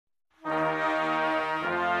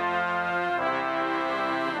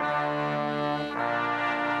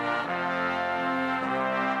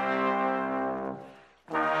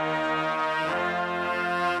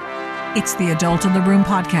It's the Adult in the Room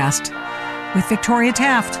podcast with Victoria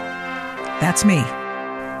Taft. That's me.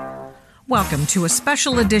 Welcome to a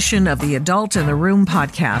special edition of the Adult in the Room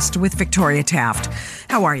podcast with Victoria Taft.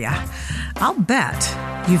 How are ya? I'll bet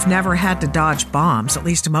you've never had to dodge bombs, at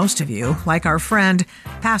least most of you, like our friend,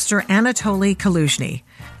 Pastor Anatoly Kaluzhny.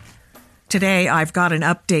 Today, I've got an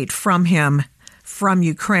update from him from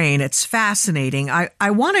Ukraine. It's fascinating. I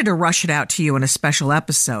wanted to rush it out to you in a special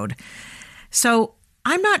episode. So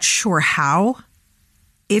I'm not sure how,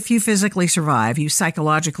 if you physically survive, you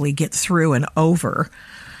psychologically get through and over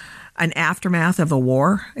an aftermath of a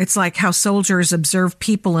war. It's like how soldiers observe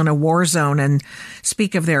people in a war zone and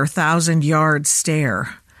speak of their 1,000-yard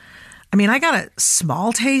stare. I mean, I got a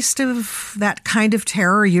small taste of that kind of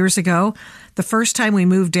terror years ago. The first time we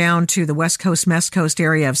moved down to the West Coast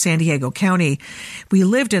area of San Diego County, we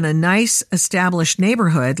lived in a nice, established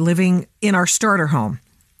neighborhood living in our starter home.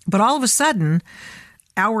 But all of a sudden,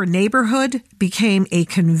 our neighborhood became a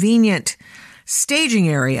convenient staging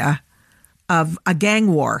area of a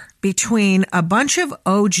gang war between a bunch of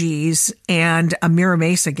OGs and a Mira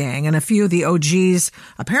Mesa gang. And a few of the OGs,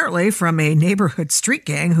 apparently from a neighborhood street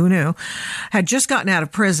gang, who knew, had just gotten out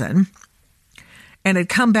of prison and had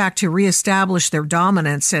come back to reestablish their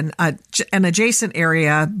dominance in an adjacent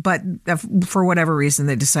area. But for whatever reason,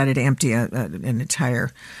 they decided to empty an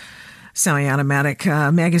entire semi-automatic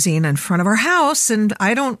magazine in front of our house. And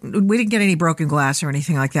we didn't get any broken glass or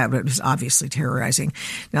anything like that, but it was obviously terrorizing.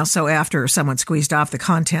 Now, so after someone squeezed off the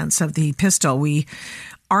contents of the pistol, we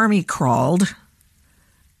army crawled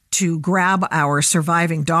to grab our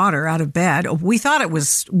surviving daughter out of bed. We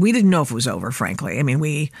didn't know if it was over, frankly. I mean,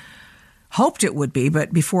 we hoped it would be,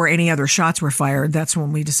 but before any other shots were fired, that's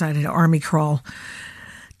when we decided to army crawl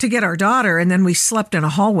to get our daughter. And then we slept in a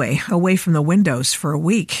hallway away from the windows for a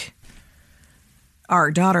week. Our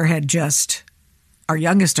youngest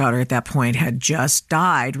daughter at that point had just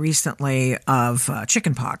died recently of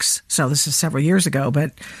chickenpox. So this is several years ago,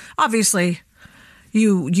 but obviously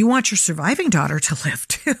you want your surviving daughter to live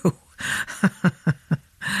too.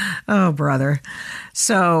 Oh, brother.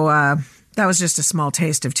 So that was just a small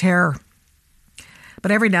taste of terror.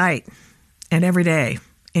 But every night and every day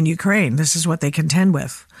in Ukraine, this is what they contend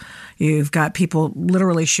with. You've got people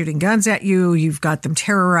literally shooting guns at you. You've got them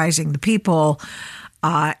terrorizing the people.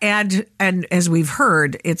 And as we've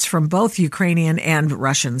heard, it's from both Ukrainian and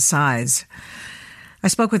Russian sides. I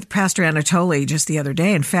spoke with Pastor Anatoly just the other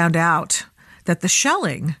day and found out that the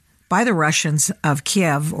shelling by the Russians of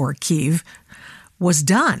Kiev was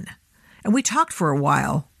done. And we talked for a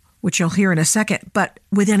while, which you'll hear in a second, but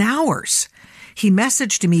within hours, he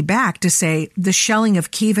messaged me back to say the shelling of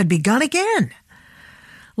Kiev had begun again.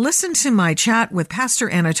 Listen to my chat with Pastor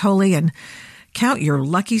Anatoly and count your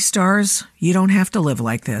lucky stars. You don't have to live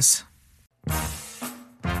like this.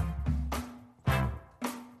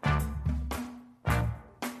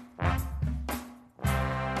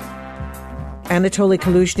 Anatoly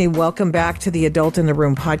Kaluzhny, welcome back to the Adult in the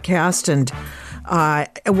Room podcast. And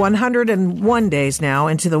 101 days now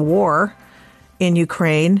into the war in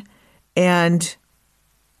Ukraine. And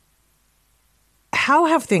how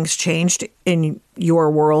have things changed in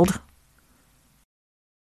your world?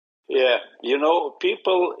 Yeah,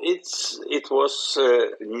 people, it was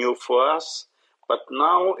new for us, but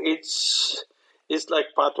now it's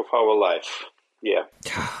like part of our life. Yeah.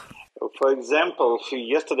 For example,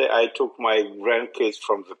 yesterday I took my grandkids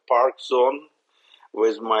from the park zone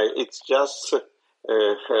it's just 2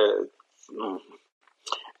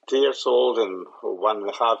 years old and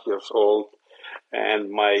 1.5 years old, and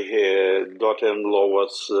my daughter-in-law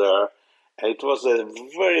was there. It was a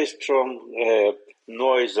very strong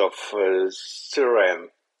noise of siren,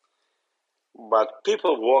 but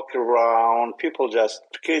people walk around,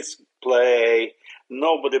 kids play,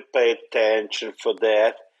 nobody pay attention for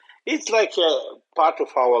that. It's like a part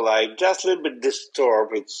of our life, just a little bit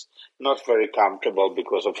disturbed. It's not very comfortable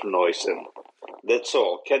because of noise, and that's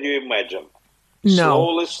all. Can you imagine?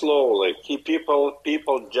 No. Slowly, people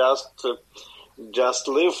just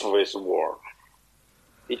live with war.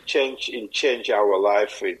 It changed our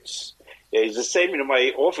life. It's the same in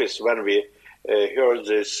my office when we heard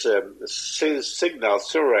this signal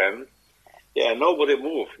siren. Yeah, nobody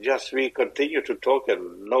moved. Just we continue to talk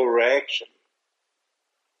and no reaction.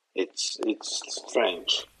 It's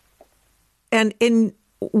strange. And in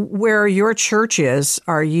where your church is,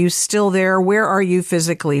 are you still there? Where are you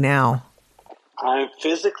physically now? I'm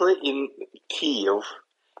physically in Kiev.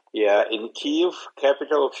 Yeah, in Kiev,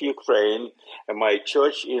 capital of Ukraine, and my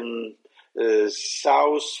church in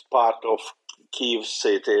south part of Kiev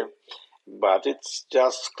city, but it's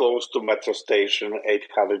just close to metro station,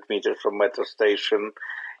 800 meters from metro station.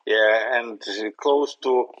 Yeah, and close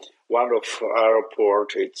to one of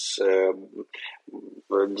airport, it's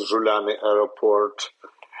Zhuliany Airport.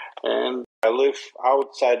 And I live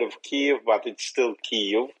outside of Kiev, but it's still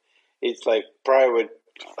Kiev. It's like private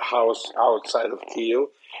house outside of Kiev,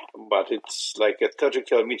 but it's like a 30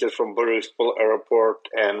 kilometers from Boryspil Airport,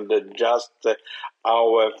 and just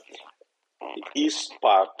our east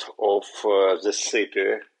part of the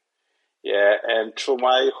city. Yeah, and through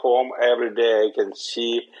my home every day I can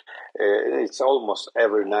see it's almost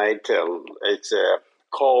every night it's a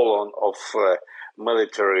column of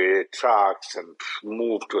military trucks and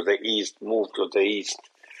move to the east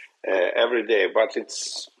every day. But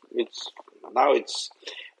it's now it's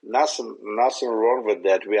nothing wrong with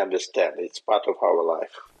that. We understand it's part of our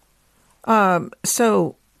life.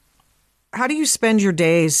 So how do you spend your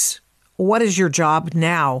days? What is your job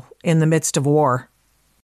now in the midst of war?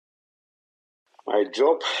 My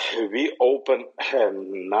job, we open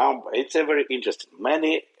now. It's a very interesting.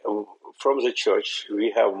 Many from the church, we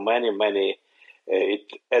have many.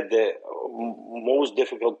 At the most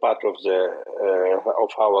difficult part of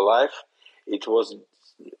of our life, it was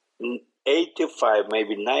 85,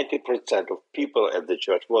 maybe 90% of people at the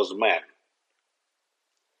church was men.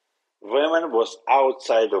 Women was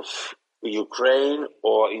outside of Ukraine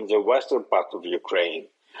or in the western part of Ukraine.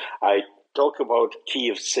 I talk about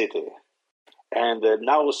Kiev city. And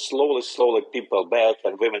now slowly people back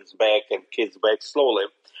and women's back and kids back slowly.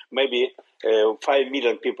 Maybe 5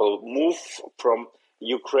 million people move from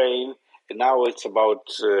Ukraine. Now it's about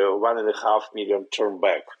 1.5 million turn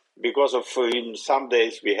back. Because of in some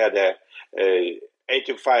days we had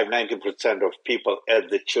 85-90% of people at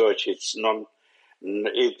the church. It's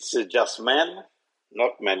just men,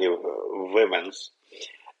 not many women's,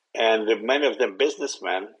 and many of them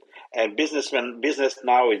businessmen. And business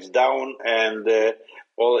now is down, and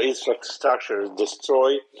all infrastructure is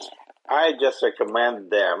destroyed. I just recommend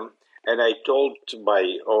them, and I told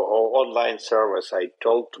by online service, I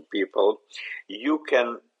told to people, you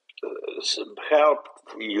can help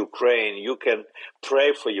Ukraine, you can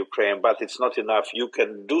pray for Ukraine, but it's not enough. You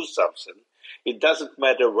can do something. It doesn't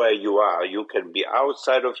matter where you are. You can be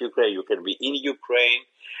outside of Ukraine, you can be in Ukraine,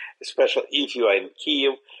 especially if you are in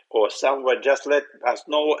Kiev or somewhere. Just let us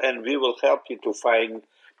know, and we will help you to find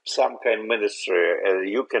some kind of ministry, and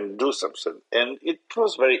you can do something. And it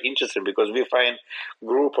was very interesting because we find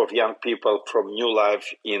group of young people from New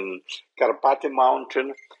Life in Karpaty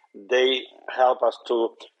Mountain. They help us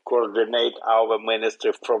to coordinate our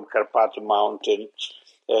ministry from Karpaty Mountain,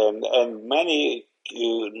 and many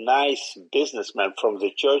nice businessmen from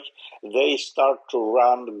the church. They start to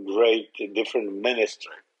run great different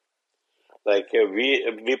ministry. Like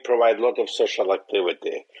we provide a lot of social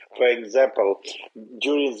activity. For example,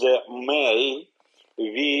 during the May,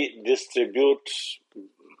 we distribute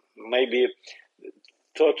maybe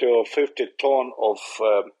 30 or 50 tons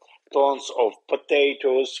of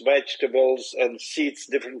potatoes, vegetables, and seeds,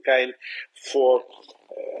 different kind, for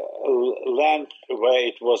land where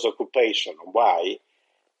it was occupation. Why?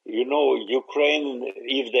 You know, Ukraine,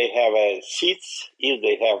 if they have seeds, if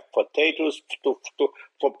they have potatoes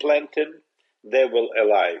for planting, they will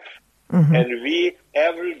alive. Mm-hmm. And we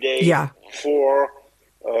every day for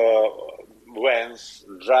vans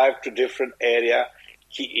drive to different area.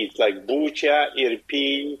 It's like Bucha,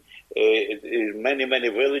 Irpin, many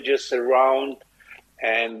villages around,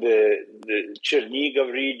 and the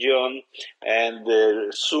Chernihiv region and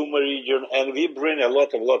the Sumy region, and we bring a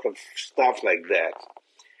lot of stuff like that.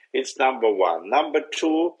 It's number one. Number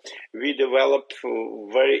two, we develop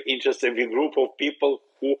very interesting group of people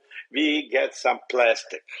who we get some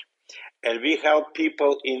plastic, and we help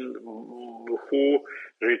people who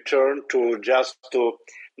return to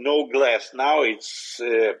no glass. Now it's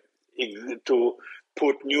to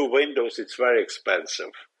put new windows. It's very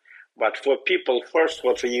expensive, but for people first,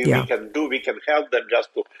 what we can do, we can help them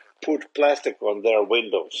just to put plastic on their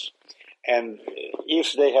windows, and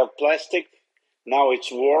if they have plastic. Now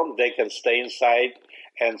it's warm, they can stay inside,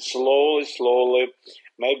 and slowly,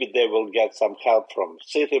 maybe they will get some help from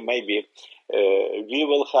city, maybe we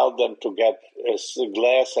will help them to get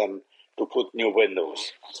glass and to put new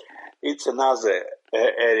windows. It's another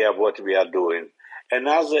area what we are doing.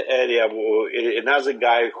 Another area, another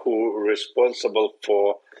guy who responsible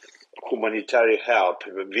for humanitarian help.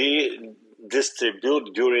 We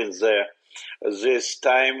distribute during this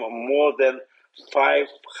time more than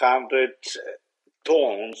 500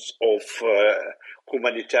 tons of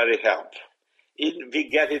humanitarian help. We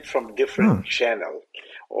get it from different channels.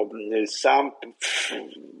 Some,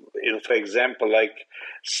 for example, like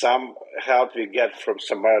some help we get from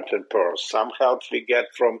Samaritan Purse. Some help we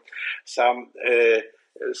get from some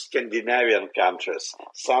Scandinavian countries.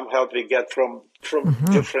 Some help we get from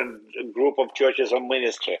different group of churches or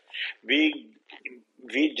ministry. We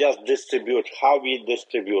just distribute. How we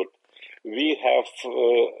distribute? We have,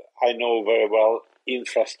 I know very well,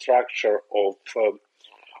 infrastructure of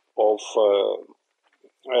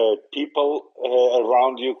people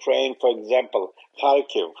around Ukraine. For example,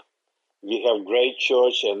 Kharkiv. We have great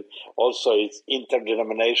church, and also it's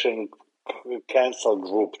interdenomination council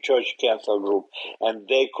group, church council group, and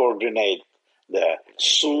they coordinate the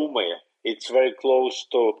Sumy. It's very close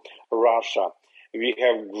to Russia. We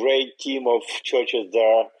have great team of churches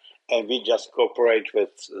there, and we just cooperate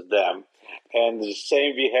with them. And the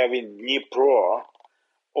same we have in Dnipro,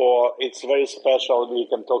 or it's very special. We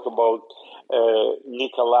can talk about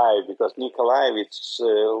Nikolaev, because Nikolaev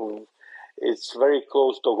it's very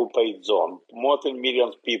close to occupied zone. More than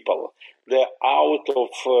millions of people. They're out of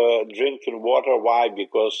drinking water. Why?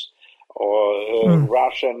 Because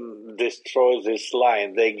Russian destroys this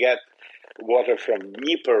line. They get water from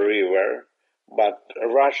Dnieper River, but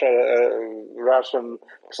Russian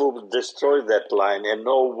troops destroy that line and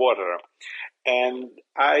no water. And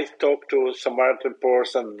I talked to Samaritan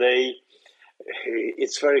person.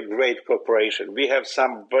 It's very great cooperation. We have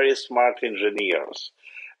some very smart engineers,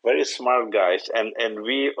 very smart guys, and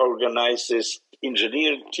we organize this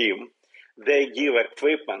engineering team. They give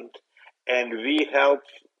equipment, and we help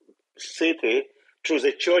city through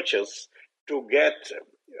the churches to get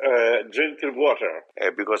drinking water,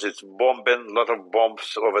 because it's bombing, a lot of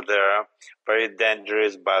bombs over there, very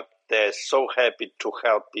dangerous, but they're so happy to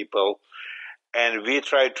help people. And we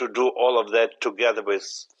try to do all of that together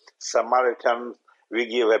with Samaritan. We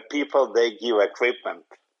give people, they give equipment.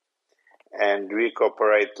 And we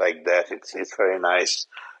cooperate like that. It's very nice.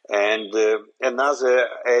 And another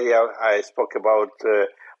area I spoke about,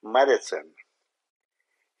 medicine.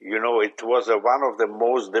 You know, it was one of the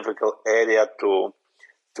most difficult area to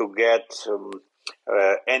get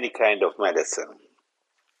any kind of medicine.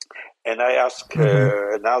 And I asked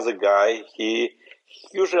another guy.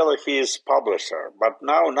 Usually he is publisher, but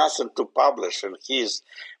now nothing to publish, and he's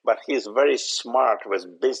very smart,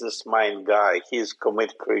 with business mind guy. He's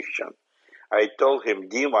commit Christian. I told him,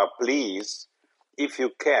 Dima, please, if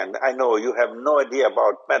you can, I know you have no idea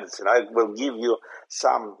about medicine. I will give you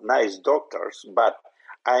some nice doctors, but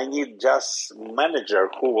I need just manager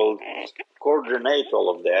who will coordinate all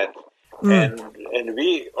of that. And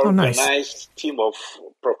we organized team of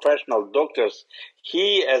professional doctors.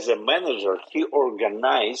 He, as a manager, he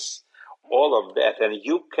organized all of that, and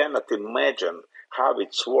you cannot imagine how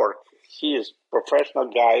it's work. He is professional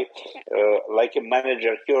guy, like a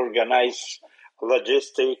manager. He organized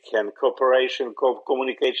logistic and cooperation,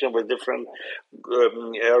 communication with different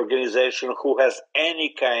organization who has any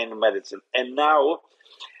kind of medicine. And now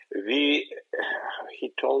he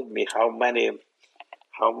told me how many,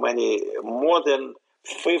 more than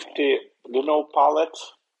 50,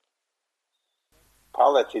 pallets?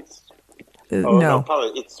 Pallet, no.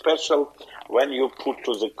 Pallet. It's special when you put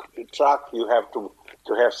to the truck, you have to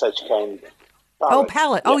have such kind of pallet. Oh,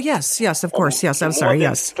 pallet. Yeah. Oh, yes, of course. Yes, I'm sorry,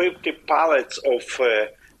 yes. 50 pallets of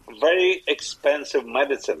very expensive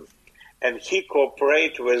medicine. And he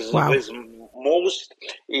cooperates with most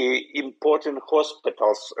important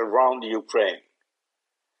hospitals around Ukraine.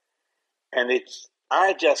 And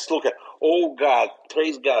I just look at, oh God,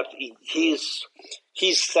 praise God, he's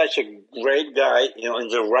such a great guy, in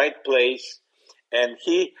the right place. And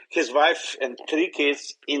his wife and 3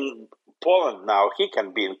 kids in Poland now. He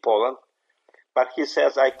can be in Poland, but he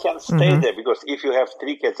says, I can't stay there, because if you have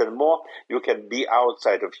 3 kids and more, you can be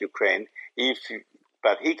outside of Ukraine.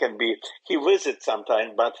 But he visits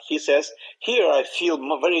sometimes, but he says, here I feel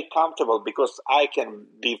very comfortable because I can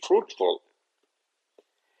be fruitful.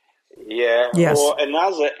 Yeah. Yes. Or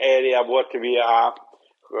another area what we are,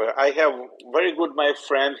 I have very good, my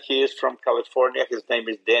friend, he is from California. His name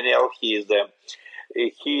is Daniel. He is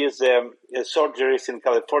a surgeonist in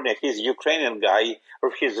California. He's a Ukrainian guy,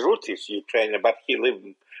 or his root is Ukrainian, but he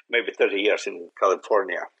lived maybe 30 years in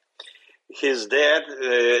California. His dad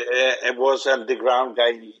was an underground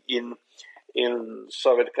guy in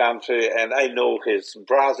Soviet country, and I know his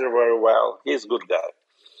brother very well. He's a good guy.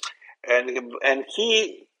 And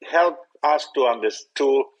he helped us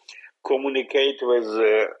to communicate with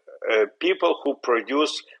people who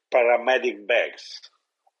produce paramedic bags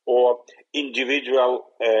or individual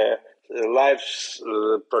lives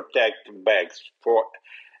protect bags for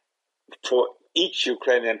each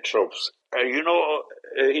Ukrainian troops.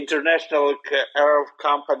 International air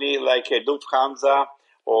company like Lufthansa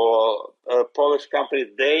or Polish company,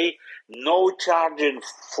 they no charging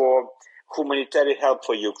for humanitarian help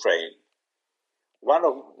for Ukraine. One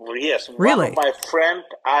of Really? my friend,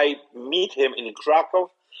 I meet him in Krakow.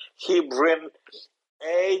 He bring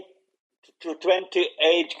 8 to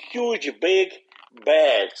 28 huge big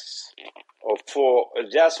bags for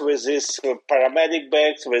just with this paramedic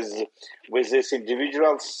bags, with this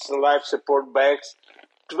individual life support bags.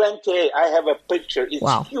 28. I have a picture. It's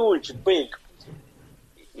Wow. huge, big.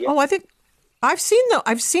 Yeah. Oh, I think I've seen So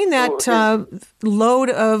that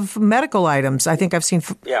load of medical items. I think I've seen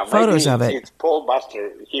photos maybe of it. it's Paul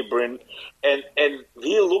Buster. He bring and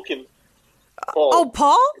we looking. Paul. Oh,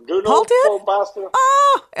 Paul? Do you Paul know did? Paul Buster?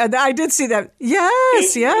 Oh, and I did see that.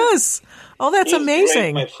 Yes, yes. Oh, that's He's great, my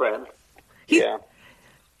amazing. friend. He Yeah.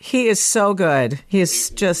 he is so good. He is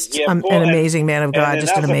just Yeah, an Paul amazing man of and God.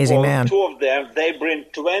 Just an another amazing Paul, man. two of them, they bring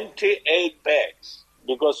 28 bags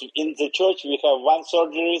because in the church we have one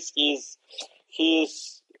surgeries. He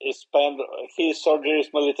spent his surgeries,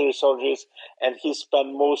 military surgeries, and he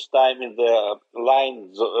spent most time in the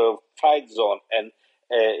fight zone and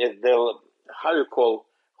in the how you call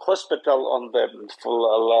hospital on the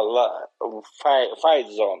fight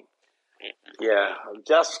zone. Yeah,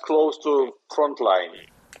 just close to front line.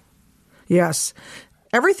 Yes.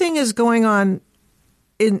 Everything is going on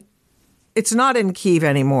in it's not in Kiev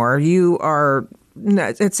anymore. No,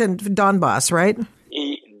 it's in Donbass, right?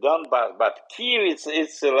 Donbass, but Kiev,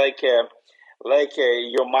 it's your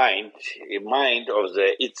mind of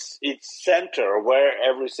the it's center where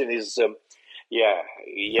everything is. Uh-huh.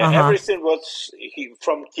 Everything was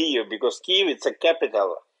from Kiev because Kiev it's a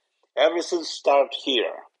capital. Everything start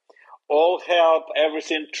here. All help,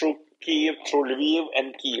 everything through Kiev, through Lviv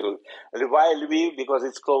and Kiev. Why Lviv? Because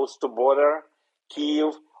it's close to border.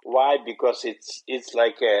 Kiev, why? Because it's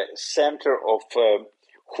like a center of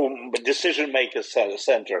decision maker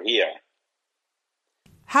center here.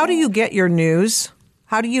 How do you get your news?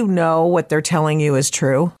 How do you know what they're telling you is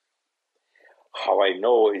true? How I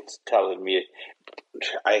know it's telling me,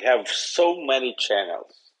 I have so many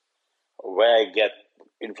channels where I get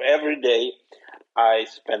every day. I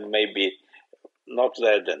spend maybe not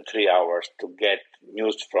less than 3 hours to get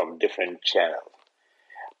news from different channels.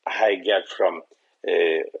 I get from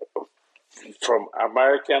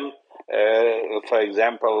American, for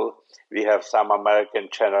example, we have some American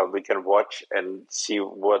channel we can watch and see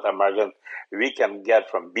what American we can get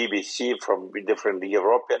from BBC, from different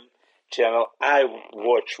European channel. I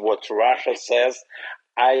watch what Russia says.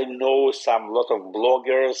 I know some lot of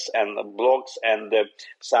bloggers and blogs and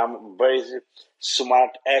some very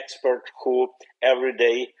smart expert who every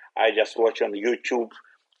day I just watch on YouTube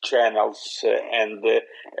channels and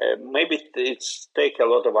maybe it's take a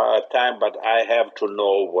lot of our time, but I have to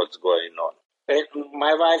know what's going on.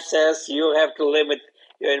 My wife says you have to limit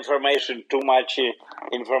your information. Too much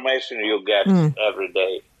information you get every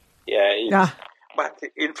day. Yeah. But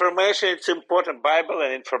information it's important. Bible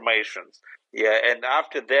and information. Yeah, and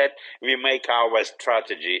after that we make our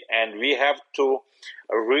strategy, and we have to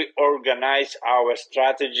reorganize our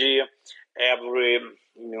strategy every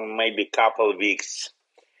maybe couple weeks.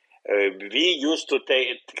 We used to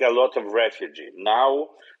take a lot of refugee. Now,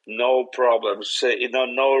 no problems.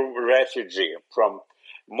 No refugee from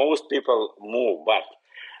most people move, but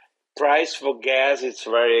price for gas is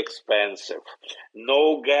very expensive.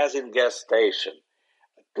 No gas in gas station.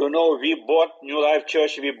 We bought New Life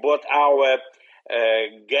Church. We bought our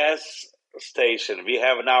gas station. We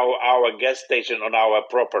have now our gas station on our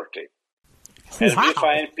property, and we Wow.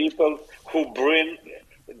 find people who bring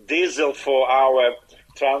diesel for our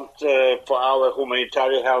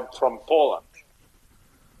humanitarian help from Poland.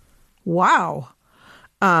 Wow.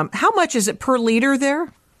 How much is it per liter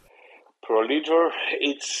there? Per liter,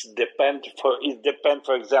 it depends.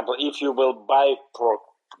 For example, if you will buy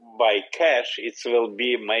cash, it will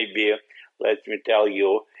be maybe. Let me tell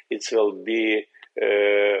you, it will be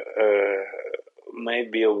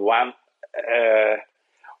maybe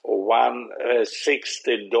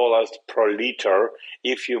 $160 per liter.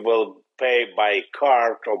 If you will pay by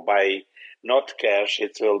card or by not cash,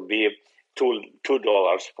 it will be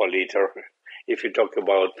 $2 per liter. If you talk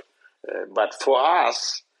about, but for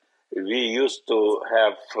us, we used to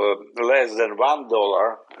have less than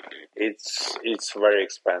 $1. It's very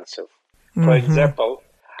expensive. For example,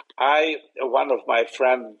 one of my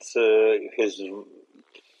friends, his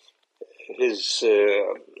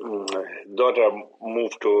daughter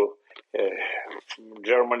moved to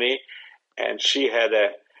Germany, and she had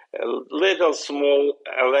a little small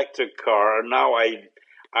electric car. Now I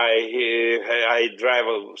drive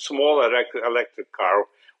a small electric car.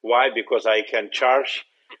 Why? Because I can charge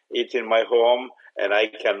it in my home, and I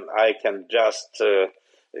can just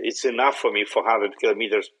it's enough for me for 100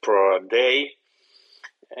 kilometers per day.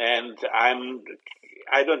 and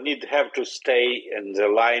I don't have to stay in the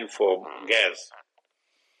line for gas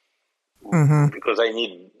because I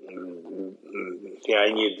need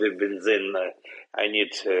the benzene. I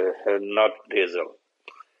need not diesel,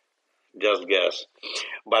 just gas.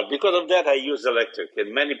 But because of that, I use electric.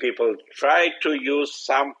 And many people try to use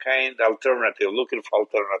some kind of alternative, looking for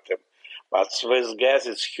alternative. But with gas,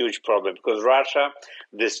 it's a huge problem because Russia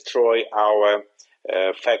destroy our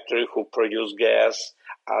factory who produce gas.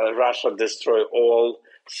 Russia destroy all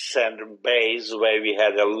sand base where we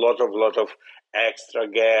had a lot of extra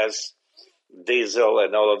gas, diesel,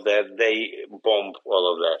 and all of that. They bomb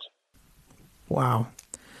all of that. Wow.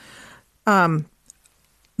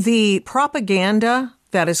 The propaganda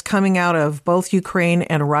that is coming out of both Ukraine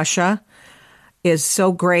and Russia is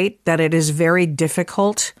so great that it is very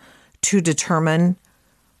difficult to determine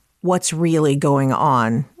what's really going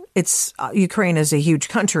on. It's Ukraine is a huge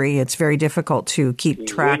country. It's very difficult to keep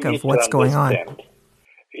track of what's going on.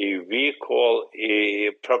 We call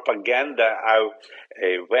propaganda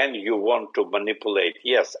when you want to manipulate.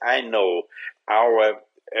 Yes, I know our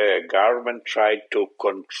government tried to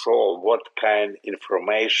control what kind of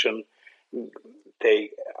information they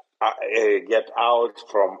get out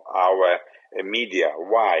from our media.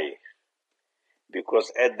 Why?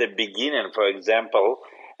 Because at the beginning, for example,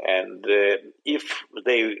 and if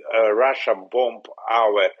Russia bomb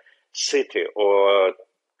our city or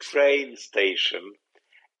train station,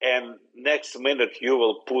 and next minute you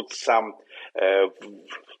will put some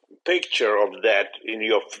picture of that in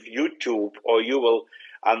your YouTube, or you will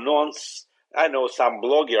announce. I know some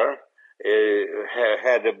blogger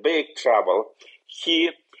had a big trouble.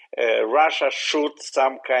 Russia shoot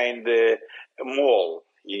some kind of mall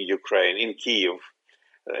in Ukraine, in Kiev.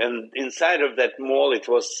 And inside of that mall, it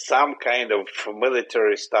was some kind of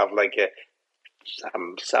military stuff, like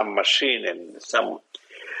some machine and some.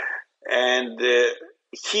 And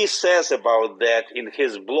he says about that in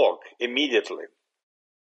his blog immediately.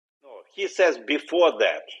 No, he says before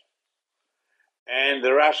that. And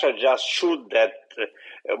Russia just shoot that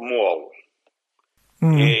mall.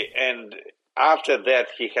 And after that,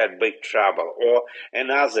 he had big trouble. Or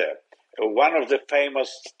another, one of the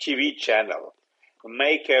famous TV channel,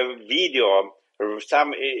 make a video,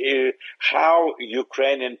 how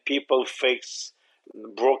Ukrainian people fix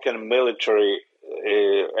broken military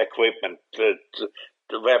equipment,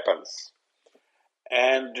 weapons.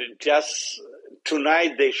 And just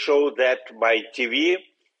tonight they show that by TV.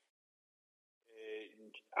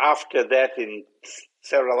 After that, in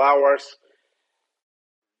several hours,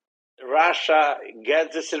 Russia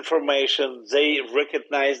gets this information, they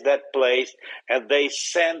recognize that place, and they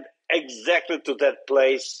send exactly to that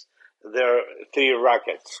place their 3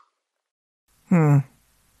 rockets.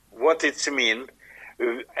 What it means,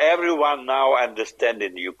 everyone now understands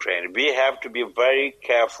in Ukraine. We have to be very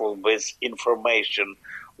careful with information,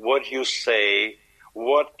 what you say,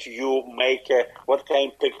 what you make, what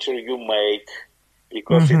kind of picture you make,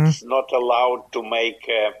 because it's not allowed to make,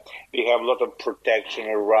 we have a lot of protection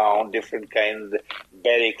around, different kind of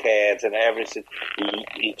barricades and everything.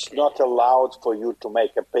 It's not allowed for you to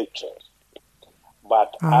make a picture.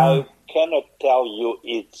 But I cannot tell you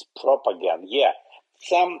it's propaganda. Yeah,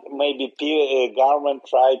 some maybe government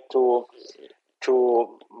try to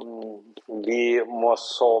be more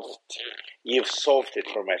soft, give soft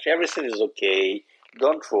information. Everything is okay.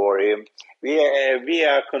 Don't worry. We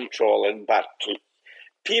are controlling, but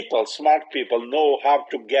people, smart people, know how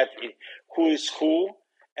to get who is who.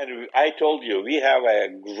 And I told you, we have a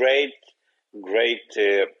great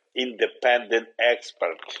independent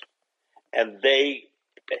expert. And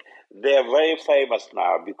they're very famous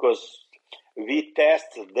now because we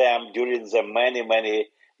test them during the many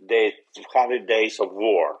days, 100 days of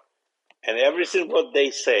war. And everything what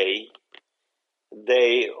they say,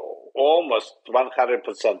 they almost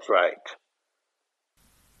 100% right.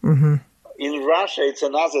 In Russia, it's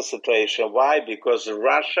another situation. Why? Because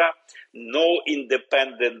Russia, no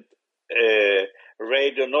independent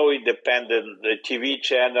radio, no independent TV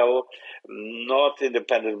channel, not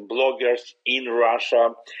independent bloggers in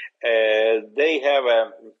Russia. They have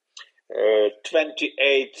a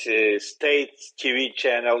 28 states TV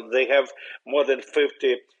channel. They have more than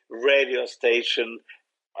 50 radio station.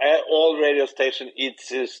 All radio station,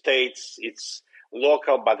 it's states, it's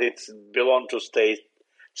local, but it's belong to states.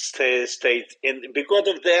 And because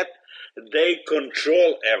of that, they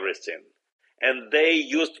control everything. And they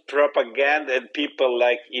used propaganda, and people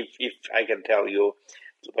like, if I can tell you,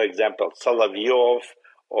 for example, Solovyov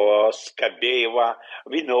or Skabeva,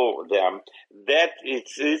 we know them, that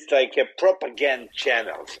it's like a propaganda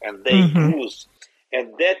channels, and they use,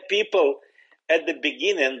 and that people at the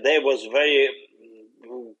beginning, they was very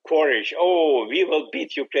courage. Oh, we will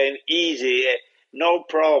beat Ukraine easy, no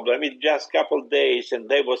problem. It's just a couple of days, and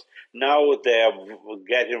now they're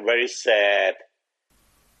getting very sad.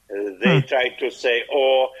 They try to say,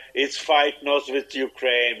 "Oh, it's fight not with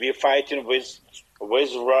Ukraine. We're fighting with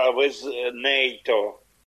NATO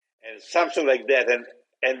and something like that."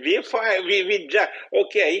 And we just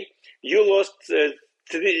okay. You lost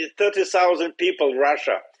 30,000 people.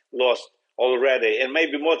 Russia lost already, and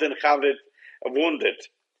maybe more than 100 wounded.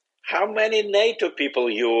 How many NATO people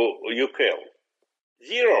you killed?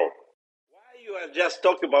 Zero. You are just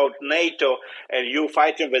talking about NATO and you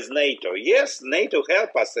fighting with NATO. Yes, NATO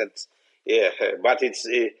help us, but it's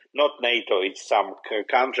not NATO. It's some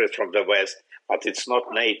countries from the West, but it's not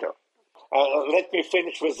NATO. Let me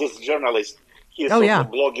finish with this journalist. He's a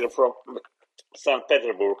blogger from St.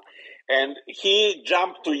 Petersburg, and he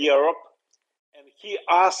jumped to Europe and he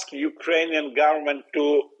asked Ukrainian government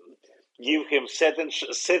to give him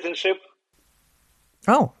citizenship.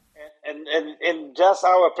 Oh. And just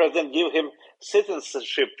our president gave him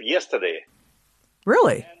citizenship yesterday.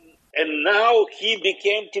 Really? And now he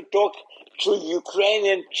began to talk to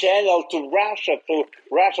Ukrainian channel to Russia.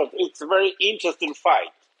 It's a very interesting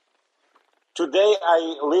fight. Today I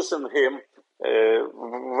listened to him.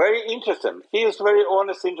 Very interesting. He is very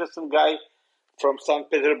honest, interesting guy from St.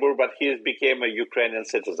 Petersburg, but he became a Ukrainian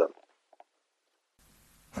citizen.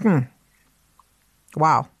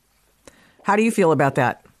 Wow. How do you feel about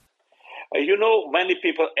that? Many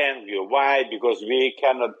people angry. Why? Because we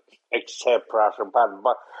cannot accept Russia.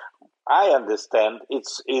 But I understand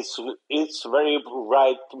it's very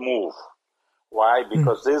right move. Why?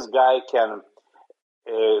 Because this guy can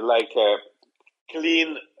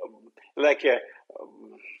clean,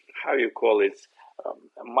 how you call it,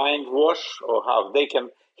 mind wash, or how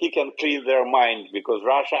he can clean their mind, because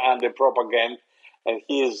Russia under propaganda, and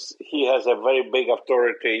he has a very big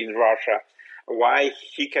authority in Russia. Why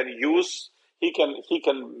he can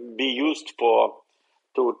be used for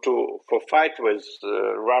fight with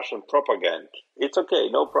Russian propaganda. It's okay,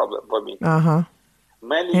 no problem for me.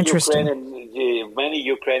 Many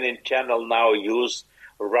Ukrainian channel now use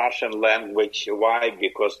Russian language. Why?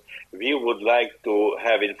 Because we would like to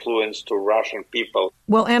have influence to Russian people.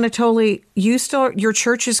 Well, Anatoly, your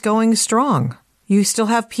church is going strong. You still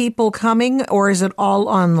have people coming, or is it all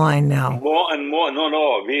online now? More and more. No.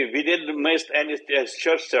 We didn't miss any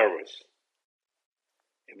church service.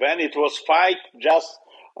 When it was fight just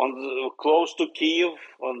close to Kiev,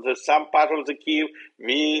 some part of the Kiev,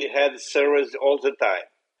 we had service all the time.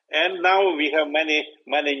 And now we have many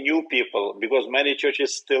new people, because many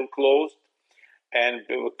churches still closed, and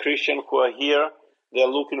Christians who are here, they're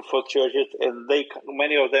looking for churches, and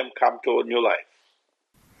many of them come to New Life.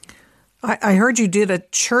 I heard you did a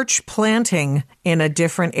church planting in a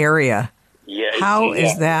different area. Yeah. How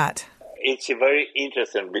is that? It's very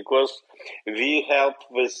interesting, because we help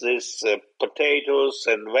with this potatoes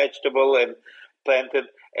and vegetable and planted,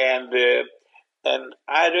 and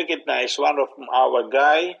I recognize one of our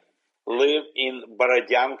guy live in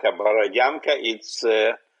Borodyanka. Borodyanka,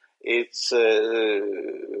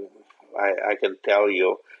 I can tell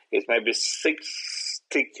you, it's maybe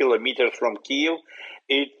 60 kilometers from Kiev.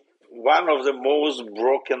 It's one of the most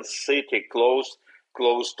broken city close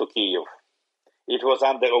to Kiev. It was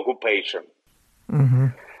under occupation. Mm-hmm.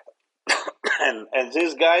 and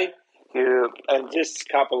this guy and this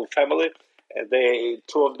couple family,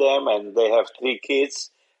 two of them, and they have 3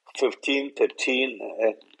 kids, 15, 13,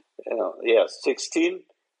 16,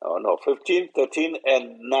 15, 13,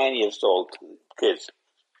 and 9 years old kids.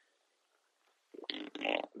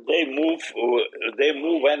 They move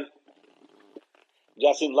when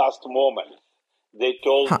just in last moment. They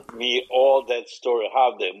told me all that story,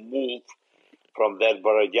 how they moved from that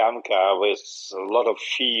Borodyanka with a lot of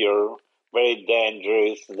fear, very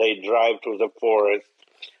dangerous. They drive to the forest.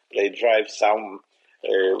 They drive some,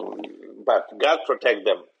 but God protect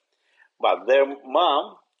them. But their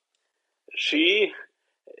mom, she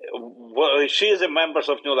is a member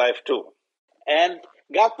of New Life too, and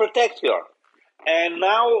God protect her. And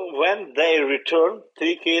now when they return,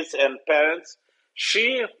 3 kids and parents,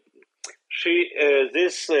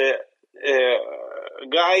 this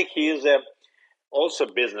guy, he is also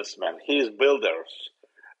a businessman. He is builders,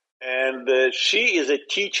 and she is a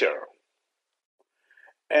teacher.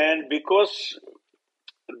 And because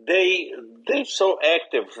they so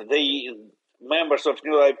active, they members of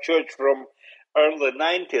New Life Church from early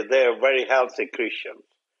 90s, they are very healthy Christians.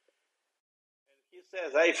 And he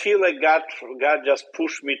says, I feel like God just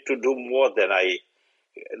pushed me to do more than I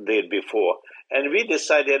did before. And we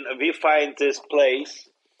decided, we find this place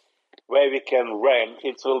where we can rent.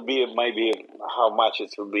 It will be maybe how much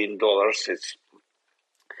it will be in dollars.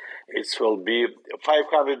 It will be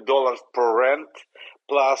 $500 per rent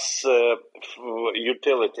plus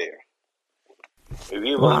utility.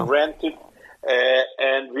 We will rent it,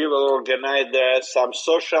 and we will organize there some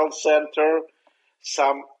social center,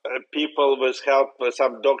 some people with help,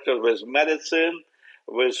 some doctors with medicine,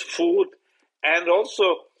 with food, and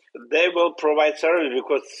also they will provide service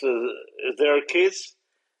because their kids,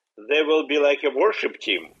 they will be like a worship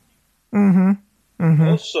team. Mm-hmm. Mm-hmm.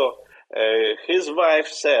 Also, his wife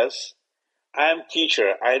says, I'm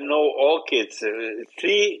teacher. I know all kids.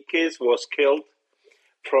 3 kids was killed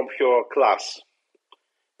from her class.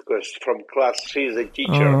 Because from class she's a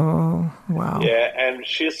teacher. Oh, wow. Yeah, and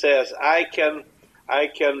she says, I can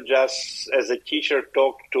just, as a teacher,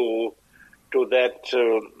 talk to that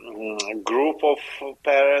group of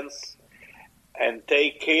parents and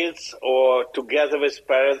take kids, or together with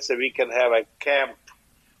parents, we can have a camp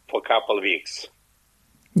for a couple of weeks.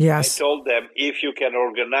 Yes. I told them, if you can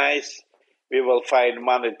organize, we will find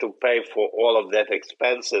money to pay for all of that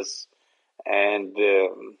expenses, and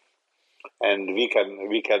we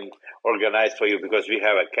can organize for you, because we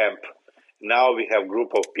have a camp. Now we have a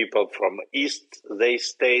group of people from East. They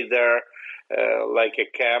stay there like a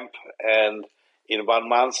camp, and in 1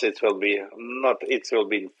 month it will be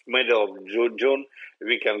middle of June.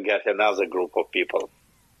 We can get another group of people.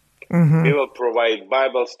 Mm-hmm. We will provide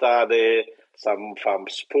Bible study, some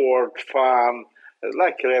sport, fun,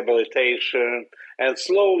 like rehabilitation, and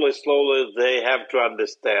slowly they have to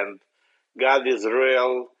understand God is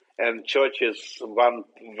real, and church is one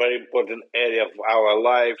very important area of our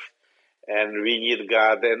life, and we need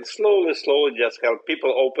God. And slowly just help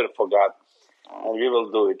people open for God, and we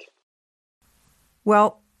will do it.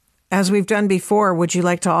 Well, as we've done before, would you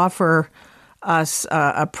like to offer us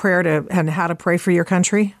a prayer and how to pray for your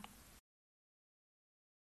country?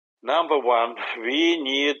 Number one, we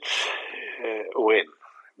need win.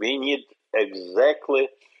 We need exactly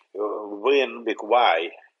win.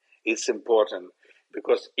 Why? It's important.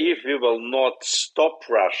 Because if we will not stop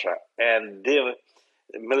Russia and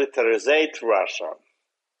demilitarize Russia,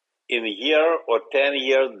 in a year or 10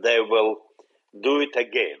 years, they will do it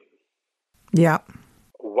again. Yeah.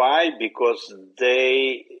 Why? Because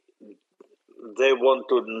they want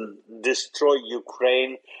to destroy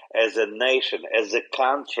Ukraine as a nation, as a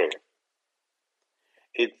country.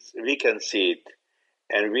 We can see it,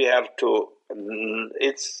 and we have to.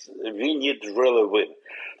 We need really win.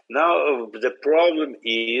 Now the problem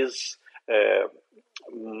is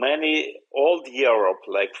many old Europe,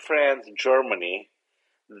 like France, Germany,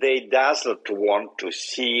 they doesn't want to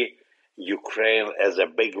see Ukraine as a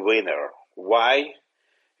big winner. Why?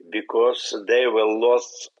 Because they will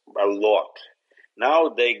lose a lot. Now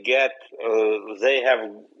they have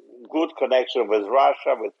good connection with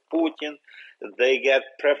Russia, with Putin. They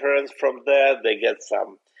get preference from there. They get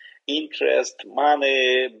some interest,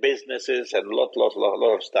 money, businesses, and lot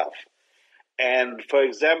of stuff. And for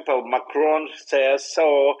example, Macron says,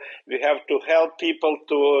 so we have to help people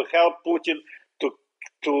to help Putin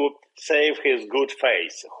to save his good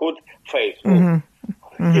face. Mm-hmm.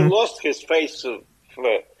 Mm-hmm. He lost his face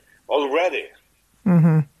already.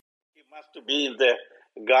 Mm-hmm. He must be in the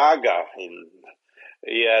Gaga.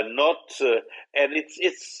 And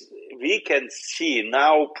it's. We can see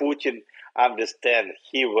now Putin understand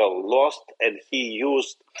he will lost, and he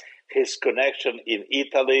used his connection in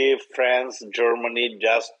Italy, France, Germany,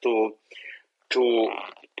 just to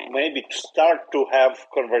maybe start to have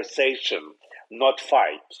conversation, not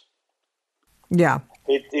fight. Yeah.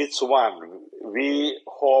 It's one. We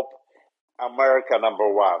hope America, number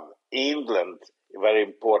one, England, very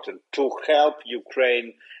important, to help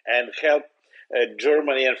Ukraine and help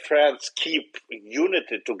Germany and France keep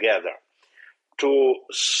unity together to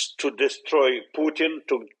destroy Putin,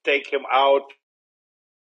 to take him out.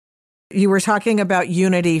 You were talking about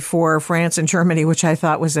unity for France and Germany, which I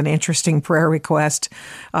thought was an interesting prayer request.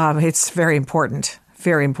 It's very important.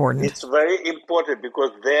 Very important. It's very important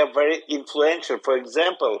because they are very influential. For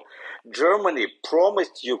example, Germany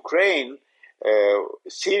promised Ukraine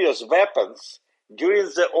serious weapons during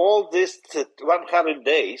all these 100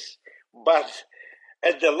 days, but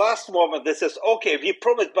at the last moment they says, okay, we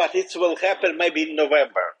promised, but it will happen maybe in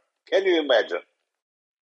November. Can you imagine?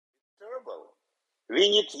 Terrible. We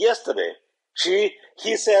need yesterday.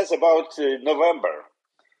 He says about November.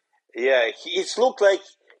 Yeah, it looked like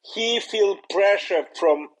he feel pressure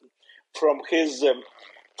from his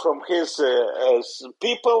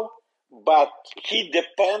people, but he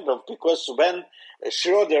depended because when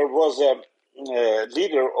Schroeder was a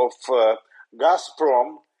leader of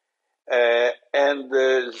Gazprom, And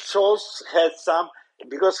Scholz had some,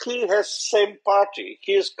 because he has same party.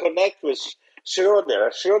 He is connected with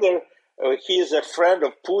Schroeder. Schroeder, he is a friend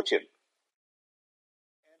of Putin.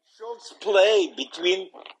 Scholz play between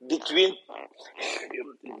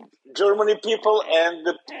Germany people and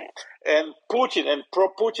Putin and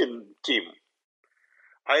pro-Putin team.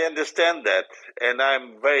 I understand that, and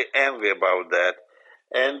I'm very angry about that.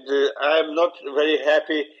 And I'm not very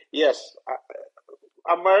happy. Yes,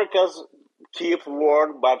 America's keep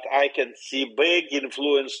warm, but I can see big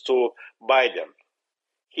influence to Biden.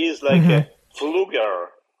 He's like a flugger.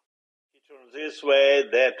 He turns this way,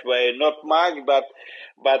 that way, not much, but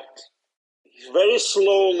very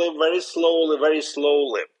slowly, very slowly, very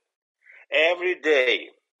slowly. Every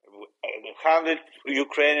day, 100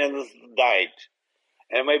 Ukrainians died,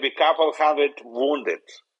 and maybe a couple hundred wounded.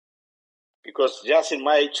 Because just in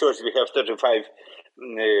my church, we have 35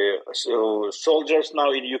 soldiers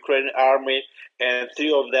now in Ukrainian army, and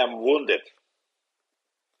 3 of them wounded.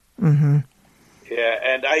 Mm-hmm. Yeah,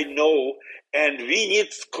 and I know, and we need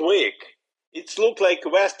quick. It's look like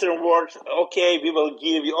Western world, okay, we will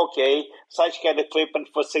give you, such kind of equipment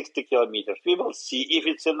for 60 kilometers. We will see if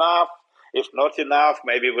it's enough. If not enough,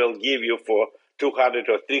 maybe we'll give you for 200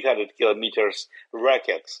 or 300 kilometers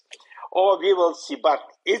rockets. Or we will see, but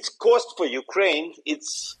it's cost for Ukraine.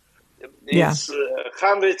 It's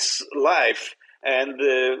hundreds life, and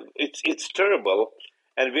it's terrible,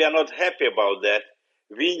 and we are not happy about that.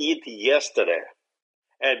 We need yesterday.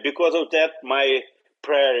 And because of that, my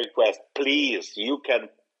prayer request, please, you can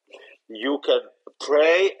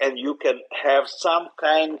pray and you can have some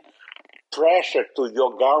kind pressure to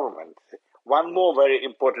your government. One more very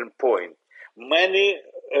important point. Many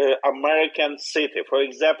American cities, for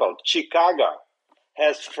example, Chicago,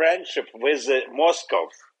 has friendship with Moscow.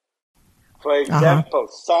 For example,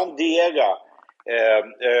 San Diego,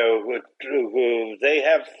 they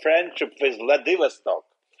have friendship with Vladivostok.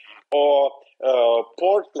 Or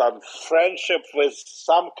Portland, friendship with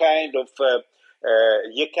some kind of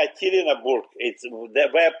Yekaterinburg. It's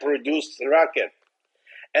where produced rocket,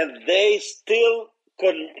 and they still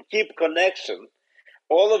keep connection.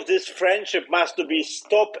 All of this friendship must to be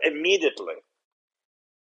stopped immediately.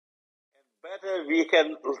 And better we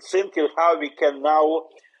can think of how we can now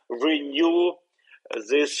renew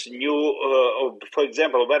this new. For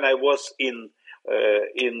example, when I was in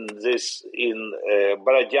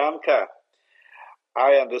Borodyanka,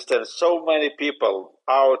 I understand so many people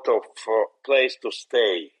out of place to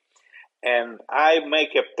stay, and I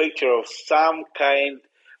make a picture of some kind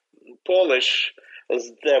Polish.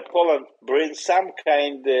 Poland brings some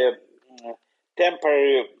kind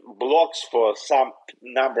temporary blocks for some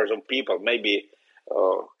numbers of people, maybe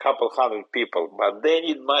a couple hundred people, but they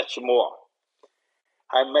need much more.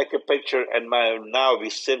 I make a picture, and now we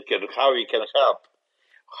think how we can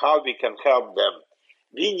help them.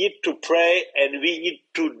 We need to pray, and we need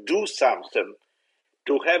to do something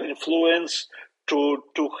to have influence, to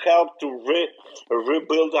help to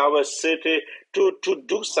rebuild our city, to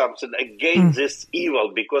do something against this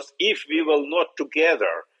evil. Because if we will not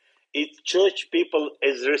together, church people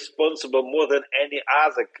is responsible more than any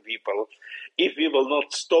other people. If we will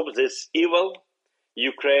not stop this evil,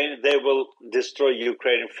 Ukraine, they will destroy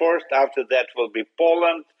Ukraine first. After that will be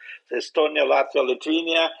Poland, Estonia, Latvia,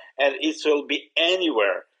 Lithuania, and it will be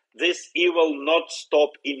anywhere. This evil not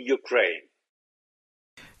stop in Ukraine.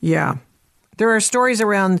 Yeah. There are stories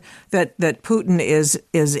around that Putin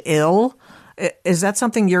is ill. Is that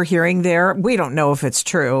something you're hearing there? We don't know if it's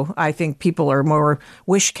true. I think people are more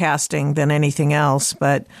wish casting than anything else.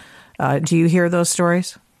 But do you hear those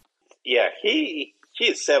stories? Yeah,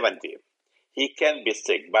 he's 70. He can be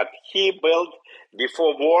sick, but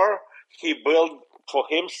before war, he built for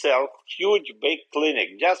himself huge big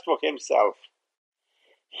clinic just for himself.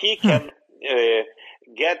 He can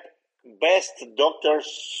get best doctors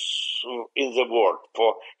in the world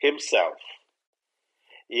for himself.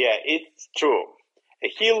 Yeah, it's true.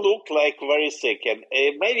 He looked like very sick, and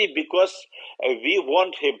maybe because we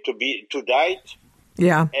want him to die.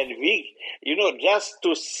 Yeah. And we, just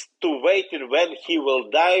to wait when he will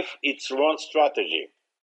die, it's wrong strategy.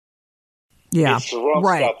 Yeah. It's wrong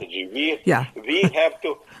strategy. We have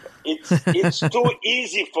to. It's too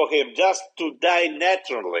easy for him just to die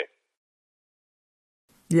naturally.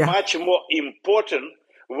 Yeah. Much more important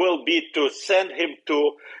will be to send him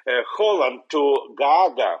to Holland, to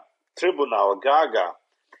Tribunal Gaga,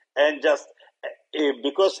 and just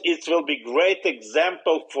because it will be great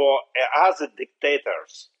example for other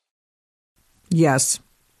dictators. Yes.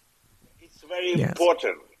 It's very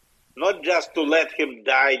important, not just to let him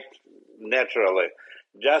die naturally,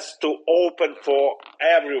 just to open for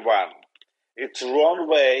everyone. It's wrong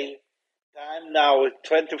way. Time now,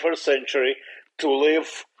 21st century, to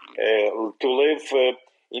live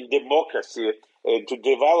in democracy, to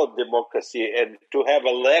develop democracy, and to have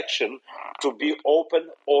election, to be open,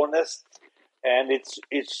 honest, and its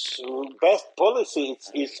best policy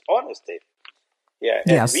is honesty. Yeah,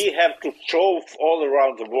 and Yes. we have to show all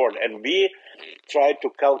around the world, and we try to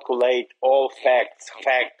calculate all facts.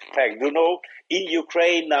 You know, in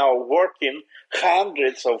Ukraine now working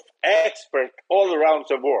hundreds of experts all around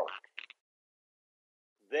the world.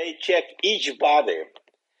 They check each body,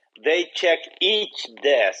 they check each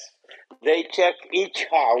death, they check each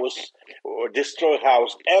house or destroy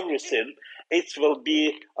house, everything. It will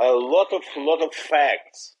be a lot of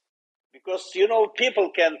facts. Because, you know, people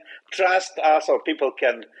can trust us or people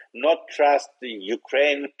can not trust the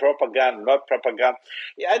Ukraine propaganda, not propaganda.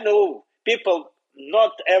 I know people,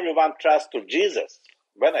 not everyone trusts to Jesus.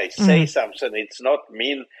 When I say something, it's not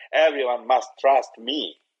mean everyone must trust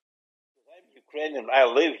me. I'm Ukrainian, I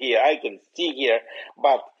live here, I can see here,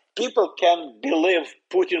 but people can believe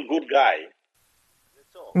Putin good guy.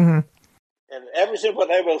 That's all. Mm-hmm. And everything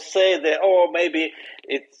what I will say, maybe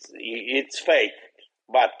it's fake.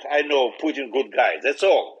 But I know Putin good guy. That's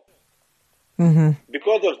all. Mm-hmm.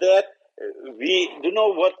 Because of that, we do know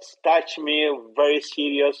what touched me very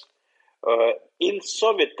serious. In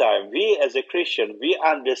Soviet time, we as a Christian, we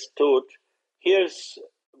understood here's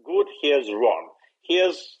good, here's wrong.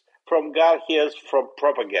 Here's from God, here's from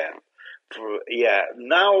propaganda. Yeah,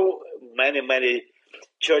 now many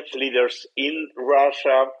church leaders in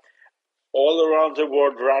Russia, all around the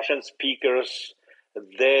world, Russian speakers,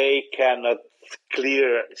 they cannot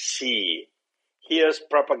clear see. Here's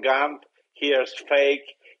propaganda, here's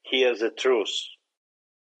fake, here's the truth.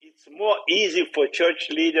 It's more easy for church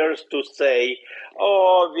leaders to say,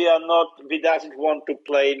 we doesn't want to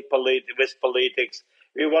play with politics.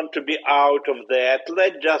 We want to be out of that.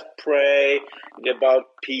 Let's just pray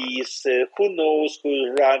about peace. Who knows who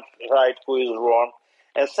is right, who is wrong?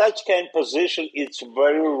 And such kind of position, it's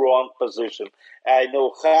very wrong position. I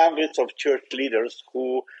know hundreds of church leaders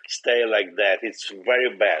who stay like that. It's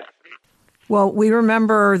very bad. Well, we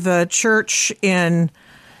remember the church in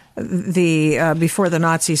the before the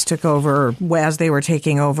Nazis took over, as they were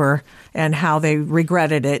taking over, and how they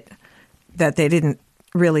regretted it, that they didn't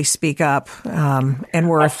really speak up and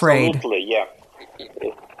were afraid. Absolutely, yeah.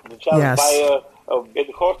 Yes. By Ben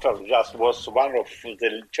Hotter just was one of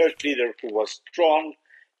the church leaders who was strong,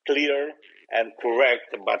 clear, and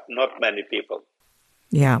correct, but not many people.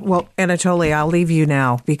 Yeah. Well, Anatoly, I'll leave you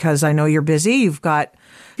now because I know you're busy. You've got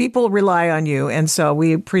people rely on you, and so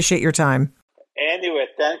we appreciate your time. Anyway,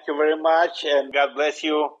 thank you very much, and God bless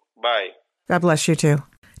you. Bye. God bless you, too.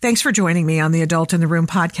 Thanks for joining me on the Adult in the Room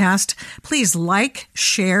podcast. Please like,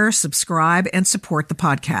 share, subscribe, and support the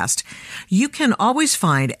podcast. You can always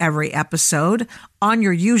find every episode on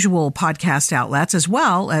your usual podcast outlets, as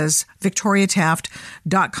well as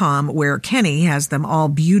victoriataft.com, where Kenny has them all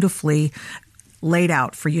beautifully laid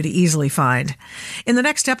out for you to easily find. In the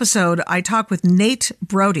next episode, I talk with Nate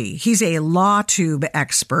Brody. He's a LawTube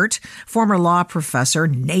expert, former law professor,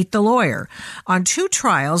 Nate the lawyer, on two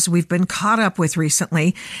trials we've been caught up with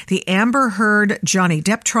recently, the Amber Heard Johnny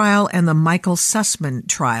Depp trial and the Michael Sussman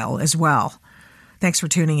trial as well. Thanks for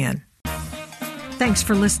tuning in. Thanks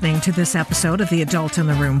for listening to this episode of the Adult in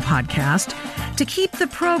the Room podcast. To keep the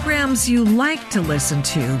programs you like to listen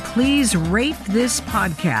to, please rate this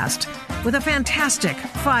podcast with a fantastic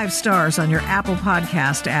 5 stars on your Apple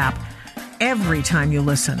Podcast app every time you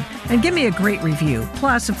listen. And give me a great review.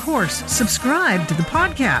 Plus, of course, subscribe to the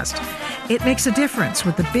podcast. It makes a difference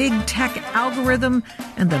with the big tech algorithm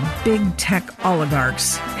and the big tech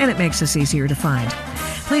oligarchs, and it makes us easier to find.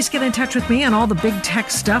 Please get in touch with me on all the big tech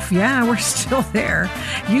stuff. Yeah, we're still there.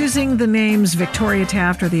 Using the names Victoria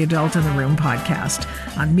Taft or the Adult in the Room podcast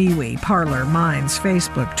on MeWe, Parler, Minds,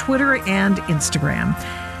 Facebook, Twitter, and Instagram.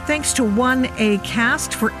 Thanks to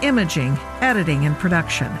 1ACast for imaging, editing, and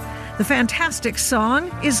production. The fantastic song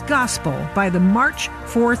is Gospel by the March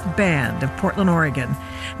 4th Band of Portland, Oregon.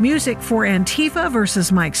 Music for Antifa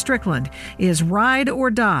versus Mike Strickland is Ride or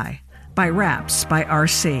Die by Raps by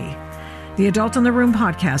RC. The Adult in the Room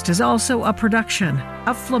podcast is also a production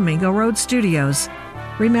of Flamingo Road Studios.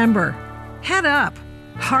 Remember, head up,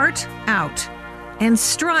 heart out, and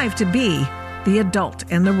strive to be the adult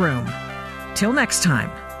in the room. Till next time,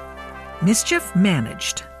 mischief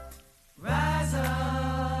managed.